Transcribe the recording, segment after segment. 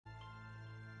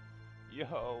Yo,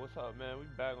 what's up, man? We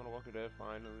back on the Walking Dead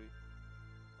finally.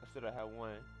 I said I had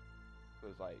one,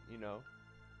 cause like we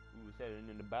was heading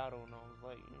in the battle, and I was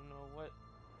like, you know what?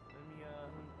 Let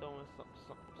me throw in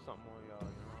something on y'all.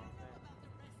 You know what I'm saying?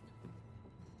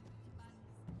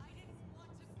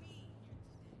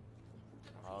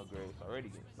 Oh, great! It's already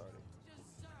getting started.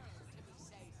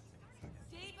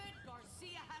 David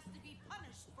Garcia has to be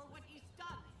punished for what he's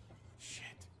done.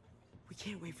 Shit. We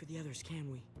can't wait for the others, can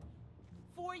we?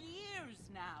 For years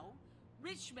now,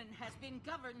 Richmond has been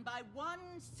governed by one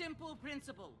simple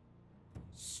principle.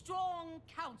 Strong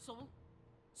council,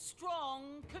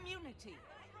 strong community.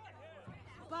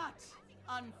 But,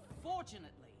 unfortunately,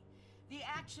 the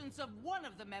actions of one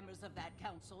of the members of that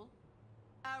council,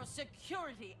 our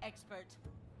security expert,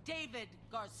 David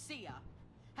Garcia,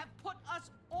 have put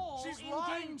us all in danger. She's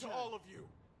lying to all of you!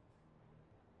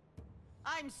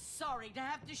 I'm sorry to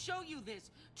have to show you this.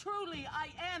 Truly, I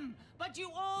am. But you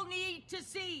all need to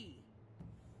see.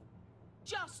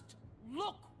 Just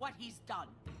look what he's done.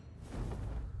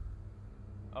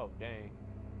 Oh, dang.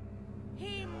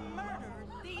 He murdered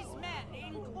these men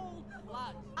in cold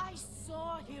blood. I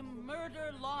saw him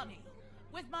murder Lonnie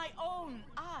with my own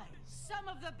eyes. Some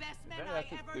of the best men I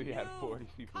ever knew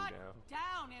cut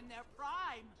down in their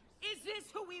prime. Is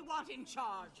this who we want in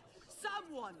charge?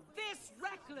 Someone this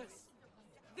reckless?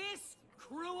 This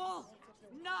cruel?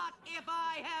 Not if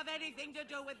I have anything to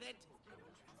do with it.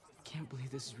 I can't believe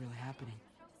this is really happening.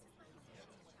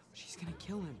 She's gonna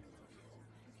kill him.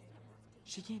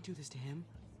 She can't do this to him.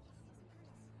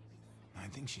 I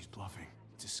think she's bluffing.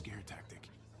 It's a scare tactic.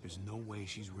 There's no way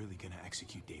she's really gonna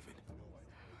execute David.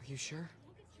 Are you sure?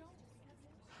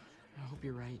 I hope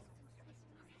you're right.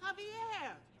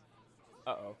 Javier!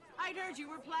 Uh-oh. I'd heard you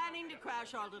were planning to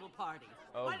crash our little party.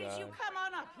 Oh, Why don't you God. come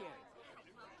on up here?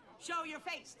 Show your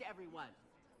face to everyone.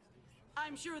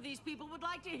 I'm sure these people would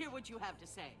like to hear what you have to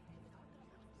say.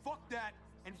 Fuck that,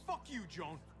 and fuck you,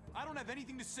 Joan. I don't have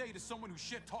anything to say to someone who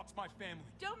shit talks my family.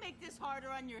 Don't make this harder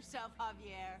on yourself,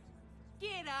 Javier.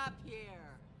 Get up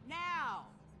here. Now.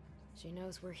 She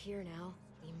knows we're here now.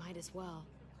 We might as well.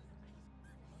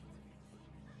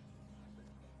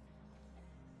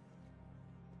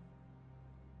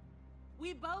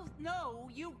 We both know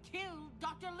you killed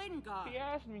Dr. Lingard. He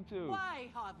asked me to. Why,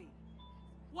 Javi?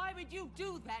 Why would you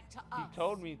do that to us? He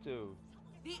told me to.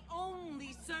 The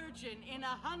only surgeon in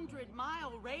a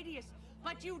 100-mile radius,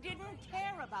 but you didn't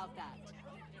care about that.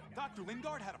 Dr.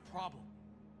 Lingard had a problem.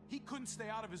 He couldn't stay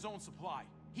out of his own supply.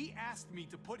 He asked me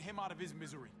to put him out of his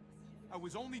misery. I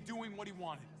was only doing what he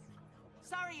wanted.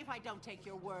 Sorry if I don't take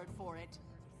your word for it.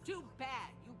 Too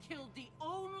bad you killed the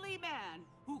only man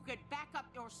who could back up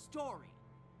your story.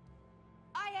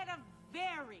 I had a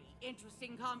very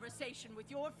interesting conversation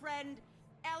with your friend,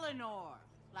 Eleanor,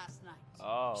 last night.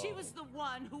 Oh. She was the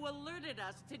one who alerted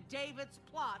us to David's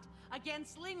plot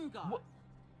against Lingard. What?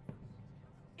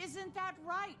 Isn't that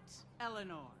right,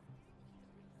 Eleanor?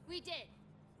 We did.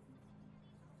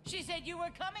 She said you were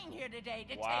coming here today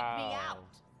to take me Wow.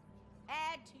 out.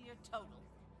 Add to your total.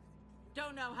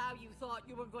 Don't know how you thought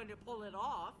you were going to pull it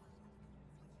off.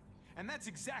 And that's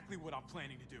exactly what I'm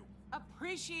planning to do.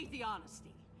 Appreciate the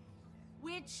honesty,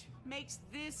 which makes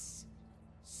this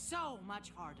so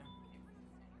much harder.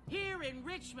 Here in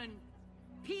Richmond,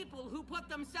 people who put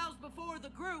themselves before the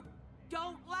group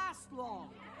don't last long.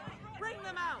 Bring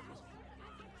them out.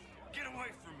 Get away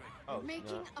from me! Oh, We're making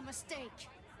snap. a mistake.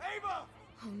 Ava!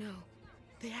 Oh no.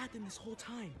 They had them this whole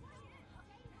time.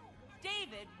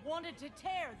 David wanted to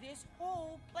tear this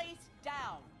whole place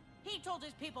down. He told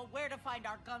his people where to find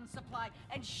our gun supply,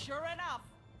 and sure enough,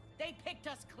 they picked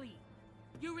us clean.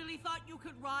 You really thought you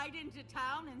could ride into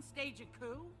town and stage a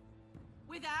coup?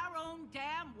 With our own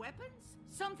damn weapons?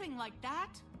 Something like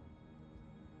that?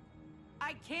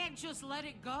 I can't just let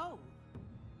it go.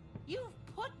 You've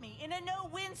put me in a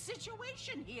no-win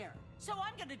situation here, so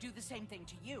I'm gonna do the same thing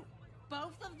to you.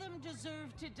 Both of them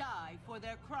deserve to die for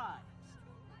their crimes.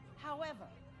 However,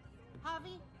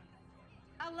 Javi,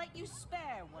 I'll let you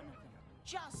spare one of them.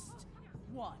 Just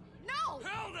one. No!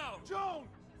 Hell no! Joan!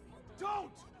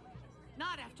 Don't!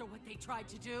 Not after what they tried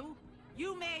to do.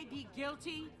 You may be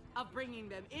guilty of bringing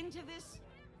them into this,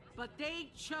 but they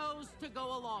chose to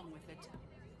go along with it.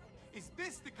 Is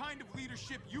this the kind of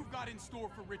leadership you've got in store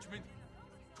for Richmond?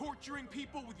 Torturing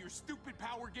people with your stupid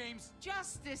power games?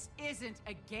 Justice isn't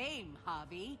a game,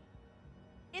 Javi.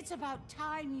 It's about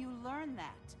time you learn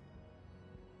that.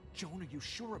 Joan, are you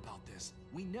sure about this?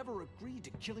 We never agreed to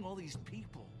killing all these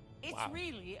people. It's Wow.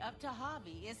 really up to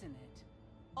Javi, isn't it?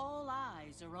 All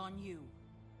eyes are on you.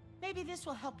 Maybe this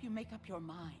will help you make up your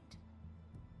mind.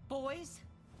 Boys,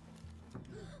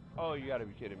 Oh, you gotta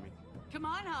be kidding me. Come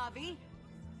on, Javi.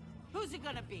 Who's it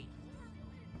gonna be?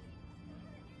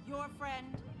 Your friend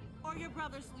or your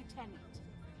brother's lieutenant?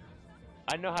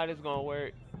 I know how this is gonna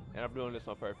work, and I'm doing this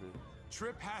on purpose.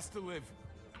 Trip has to live.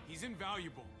 He's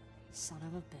invaluable. Son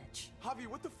of a bitch. Javi,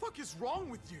 what the fuck is wrong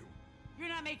with you? You're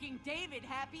not making David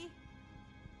happy.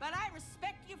 But I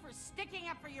respect you for sticking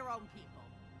up for your own people.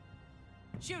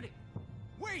 Shoot it.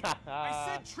 Wait! I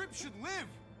said Trip should live!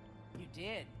 You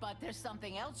did, but there's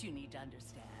something else you need to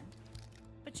understand.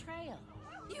 Betrayal.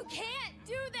 You can't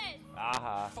do this!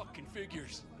 Aha. Fucking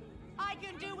figures. I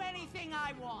can do anything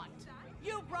I want.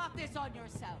 You brought this on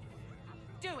yourself.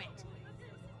 Do it.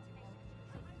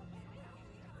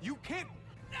 You can't...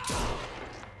 No!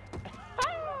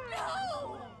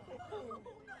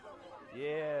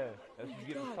 Yeah, that's what you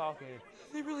get us talking.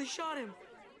 They really shot him.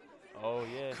 Oh,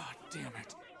 yeah. God damn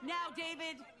it. Now,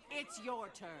 David, it's your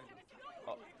turn.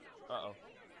 Oh, uh-oh.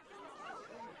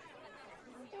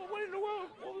 Oh, what in the world?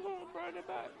 What was on behind that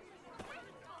back?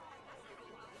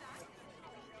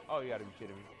 Oh, you gotta be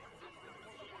kidding me.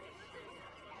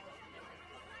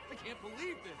 I can't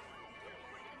believe this.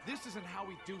 This isn't how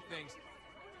we do things.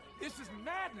 This is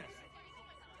madness.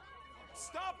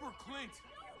 Stop her, Clint!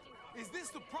 Is this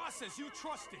the process you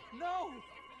trusted? No.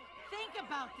 Think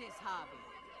about this, Javi.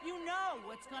 You know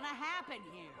what's gonna happen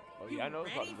here. Oh, You yeah, I know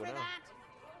it's about ready to go for down. that?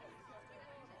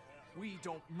 We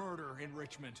don't murder in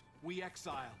Richmond. We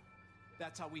exile.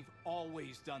 That's how we've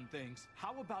always done things.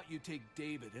 How about you take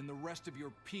David and the rest of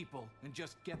your people and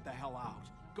just get the hell out?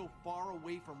 Go far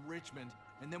away from Richmond,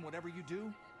 and then whatever you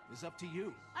do is up to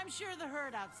you. I'm sure the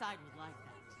herd outside would like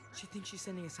that. She thinks she's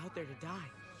sending us out there to die.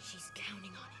 She's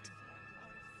counting on it.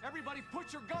 Everybody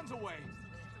put your guns away.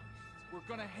 We're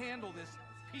gonna handle this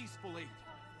peacefully.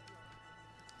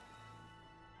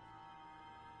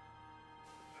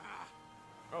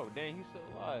 Oh, dang, he's still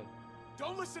alive.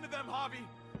 Don't listen to them, Javi!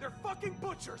 They're fucking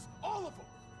butchers! All of them!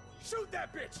 Shoot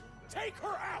that bitch! Take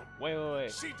her out!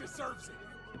 Wait. She deserves it!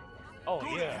 Oh, Go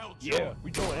to yeah. hell, Yeah, Joe.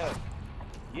 we doing that.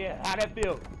 Yeah, how that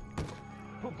feel?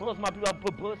 Put bullets in my people, I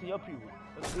put bullets in your people.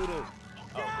 Let's do this.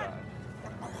 Oh, God.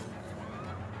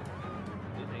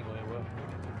 This ain't going well.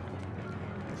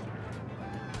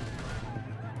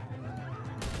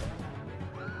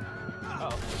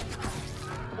 Uh-oh.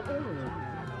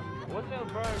 What's that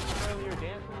bird from earlier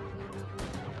dancing?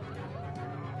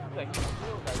 It's like he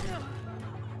feels like it.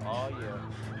 Oh, yeah.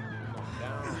 Going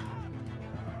down.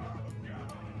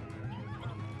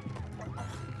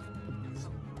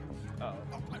 Uh-oh.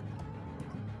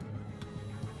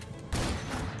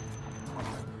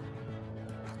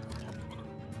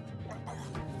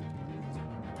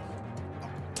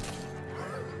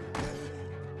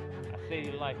 I say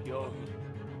you like yo.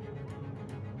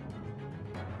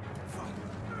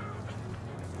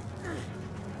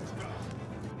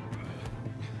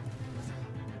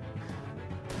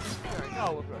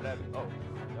 Oh, what's that? Oh,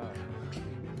 God.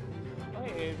 Oh,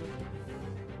 hey, Adrian.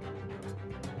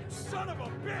 Son of a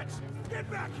bitch! Get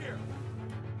back here!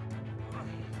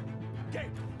 Gabe,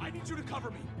 I need you to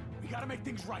cover me. We gotta make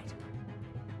things right.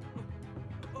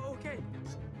 Okay.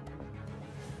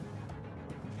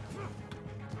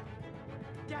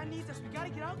 Dad needs us. We gotta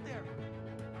get out there.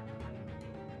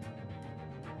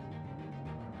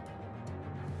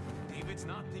 David's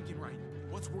not thinking right.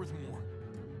 What's worth more?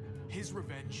 His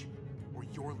revenge or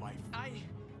your life? I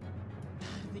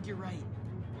think you're right.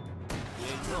 Yeah,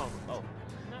 you know. Oh,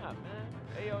 nah, man.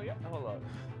 Hey, yo, hold up.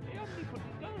 Hey, y'all need to put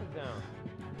these guns down.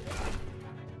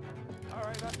 All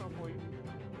right, got something for you.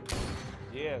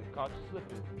 Yeah, caught you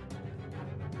slipping.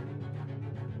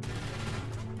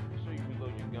 Make sure you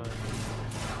reload your gun.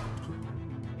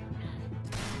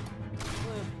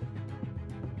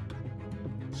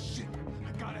 Shit!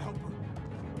 I gotta help her.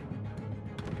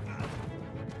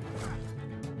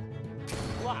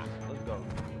 Block. Let's go.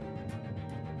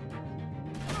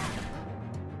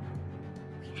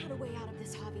 We had a way out of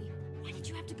this, Javi. Why did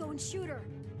you have to go and shoot her?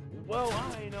 Well,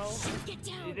 I ain't know. Get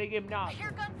down! Did they get knocked? I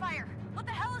hear gunfire. What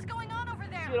the hell is going on over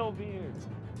there? Get over here.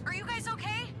 Are you guys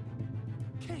okay?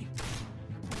 Kate,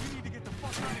 we need to get the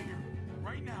fuck out of here.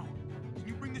 Right now. Can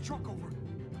you bring the truck over?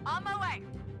 On my way.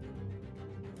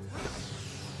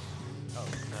 Oh,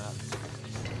 snap.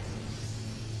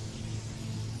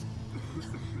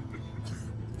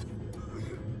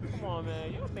 Come on,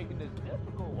 man. You're making this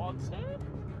difficult. Walk in.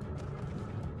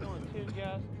 Throwing tear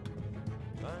gas.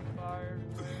 Gunfire.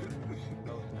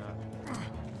 Oh, snap.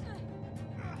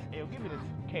 Hey, yo, give me this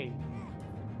cape.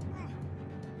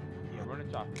 Yeah, run the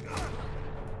chocolate.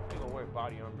 They gonna wear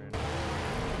body armor in.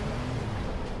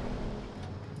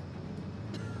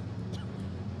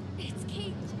 It's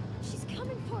Kate. She's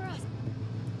coming for us.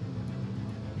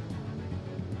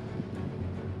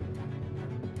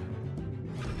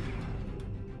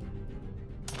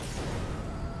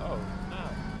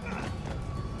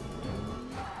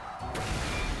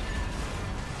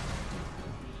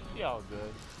 be all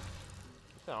good.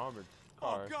 It's an armored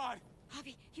car. Oh God!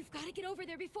 Javi, you've got to get over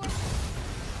there before...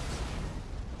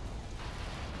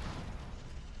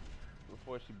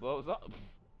 Before she blows up.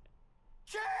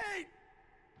 Kate!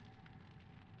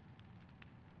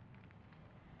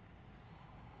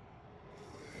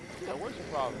 Yeah, what's your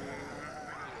problem?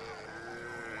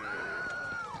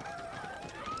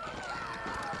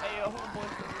 Hey, yo, homeboy.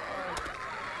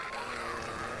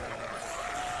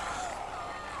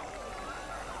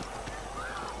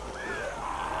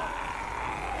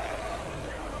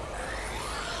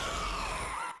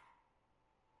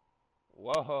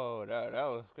 Whoa, that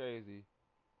was crazy.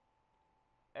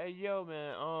 Hey, yo,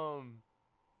 man.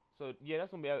 So yeah,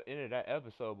 that's gonna be the end of that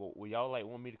episode. But will y'all like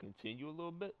want me to continue a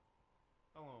little bit?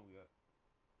 How long we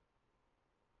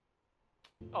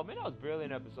got? Oh man, that was barely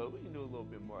an episode. We can do a little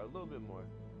bit more. A little bit more.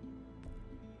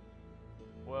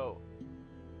 Well,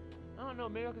 I don't know.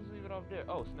 Maybe I can just leave it off there.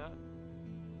 Oh snap!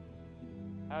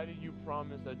 How did you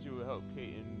promise that you would help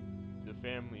Kate and the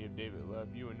family if David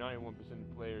left? You and 91%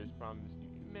 of players promised you.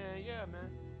 Man, yeah,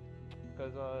 man.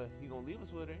 Cause he gonna leave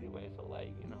us with her anyway. So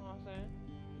like, you know what I'm saying?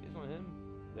 It's on him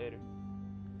later.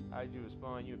 How did you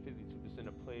respond? You and 52%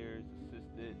 of players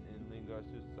assisted in Lingard's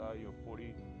suicide. You and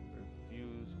 40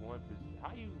 refused 1%.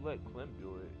 How you let Clem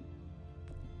do it?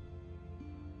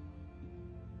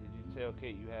 Did you tell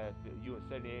Kate you had you and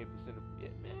 78% of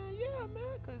yeah,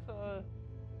 man, cause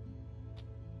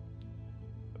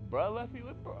bruh left me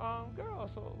with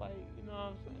girl, so like, you know what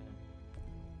I'm saying?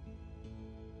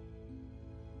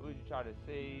 Who did you try to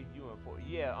save? You and 40.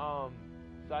 Yeah,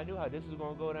 so I knew how this was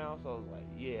gonna go down, so I was like,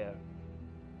 yeah,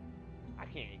 I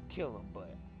can't kill him,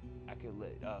 but I can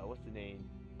let what's the name?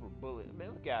 Bullet. Man,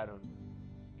 look at him.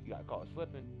 You got caught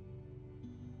slipping.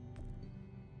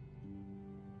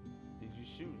 Did you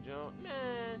shoot, jump?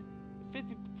 Man,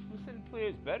 50% of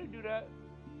players better do that.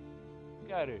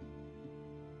 Got her.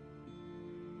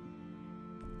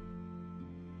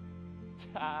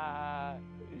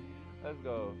 Let's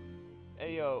go.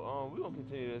 Hey yo, we gonna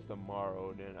continue this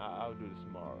tomorrow. Then I'll do this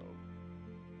tomorrow.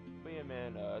 But yeah,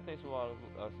 man. Thanks for all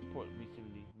the support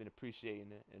recently. Been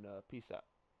appreciating it, and peace out.